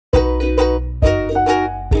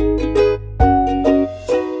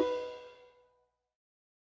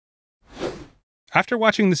After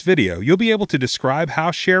watching this video, you'll be able to describe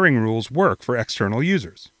how sharing rules work for external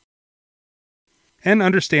users and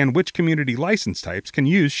understand which community license types can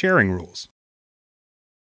use sharing rules.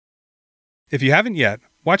 If you haven't yet,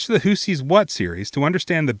 watch the Who Sees What series to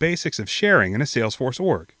understand the basics of sharing in a Salesforce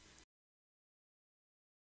org,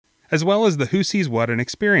 as well as the Who Sees What in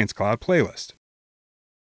Experience Cloud playlist.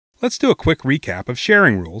 Let's do a quick recap of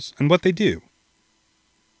sharing rules and what they do.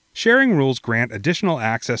 Sharing rules grant additional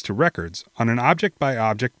access to records on an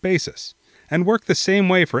object-by-object basis and work the same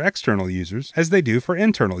way for external users as they do for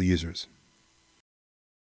internal users.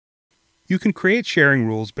 You can create sharing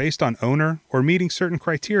rules based on owner or meeting certain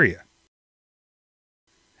criteria,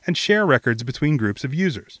 and share records between groups of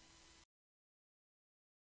users.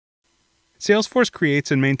 Salesforce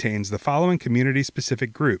creates and maintains the following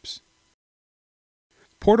community-specific groups: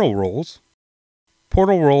 portal roles,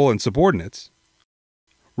 portal role and subordinates,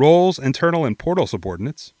 roles, internal and portal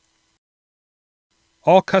subordinates,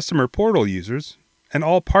 all customer portal users, and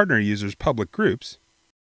all partner users public groups.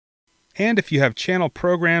 And if you have channel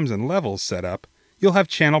programs and levels set up, you'll have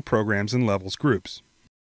channel programs and levels groups.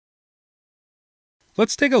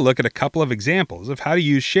 Let's take a look at a couple of examples of how to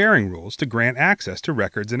use sharing rules to grant access to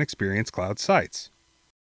records in Experience Cloud sites.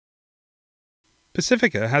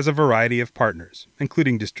 Pacifica has a variety of partners,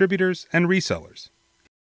 including distributors and resellers.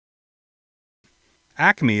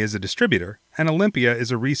 Acme is a distributor, and Olympia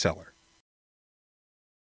is a reseller.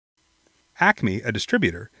 Acme, a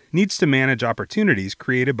distributor, needs to manage opportunities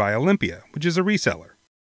created by Olympia, which is a reseller.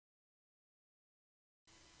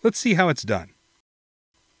 Let's see how it's done.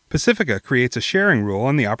 Pacifica creates a sharing rule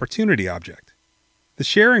on the opportunity object. The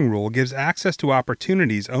sharing rule gives access to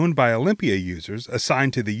opportunities owned by Olympia users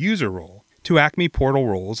assigned to the user role to Acme portal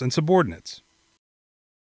roles and subordinates.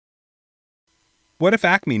 What if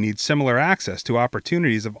Acme needs similar access to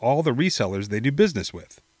opportunities of all the resellers they do business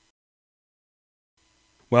with?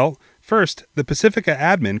 Well, first, the Pacifica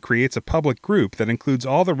admin creates a public group that includes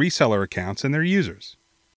all the reseller accounts and their users.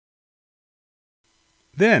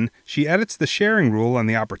 Then, she edits the sharing rule on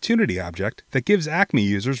the opportunity object that gives Acme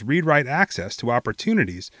users read-write access to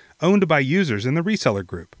opportunities owned by users in the reseller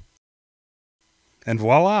group. And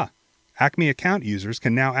voila! Acme account users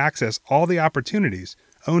can now access all the opportunities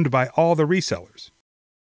owned by all the resellers.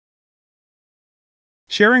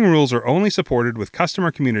 Sharing rules are only supported with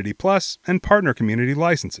Customer Community Plus and Partner Community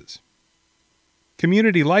licenses.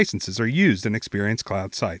 Community licenses are used in Experience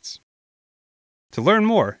Cloud sites. To learn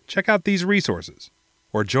more, check out these resources,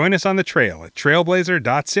 or join us on the trail at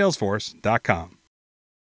trailblazer.salesforce.com.